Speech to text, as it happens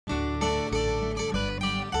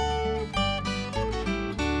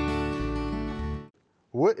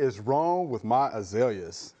what is wrong with my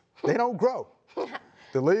azaleas? They don't grow.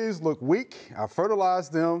 The leaves look weak. I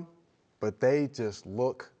fertilized them, but they just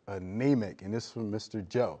look anemic. And this is from Mr.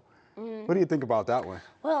 Joe. What do you think about that one?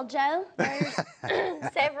 Well, Joe, there's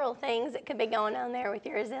several things that could be going on there with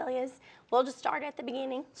your azaleas. We'll just start at the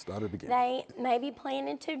beginning. Start at the beginning. They may be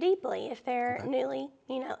planted too deeply if they're newly,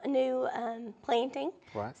 a new planting.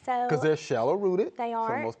 Right. So because they're shallow rooted. They are,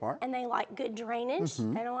 for the most part. and they like good drainage.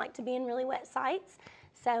 They don't like to be in really wet sites.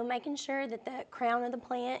 So making sure that the crown of the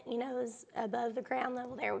plant, is above the ground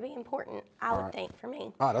level there would be important, I would think, for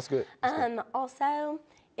me. Ah, that's good. That's good. Also,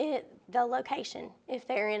 the location. If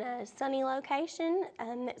they're in a sunny location,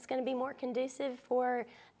 it's going to be more conducive for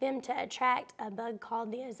them to attract a bug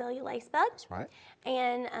called the azalea lace bug. That's right.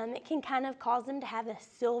 And it can kind of cause them to have a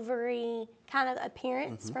silvery kind of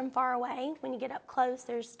appearance from far away. When you get up close,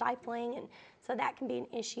 there's stifling, and so that can be an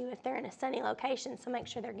issue if they're in a sunny location. So make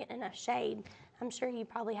sure they're getting enough shade. I'm sure you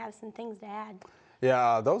probably have some things to add.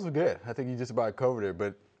 Yeah, those are good. I think you just about covered it,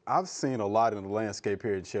 but I've seen a lot in the landscape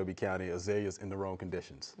here in Shelby County, azaleas in the wrong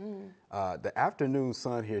conditions. The afternoon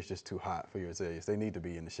sun here is just too hot for your azaleas. They need to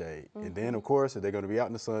be in the shade. And then, of course, if they're going to be out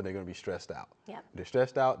in the sun, they're going to be stressed out. Yep. If they're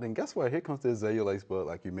stressed out, then guess what? Here comes the azalea lace bug,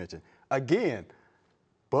 like you mentioned. Again,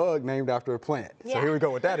 bug named after a plant. Yeah. So here we go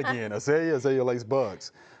with that again, azalea lace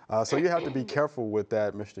bugs. So you have to be careful with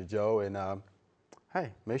that, Mr. Joe. And hey,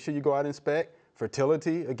 make sure you go out and inspect.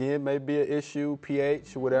 Fertility, again, may be an issue,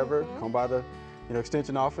 pH, or whatever. Come by the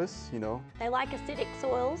extension office, They like acidic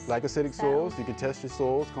soils. Like acidic soils. You can test your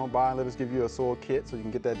soils. Come by and let us give you a soil kit so you can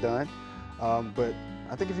get that done. But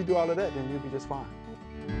I think if you do all of that, then you'll be just fine.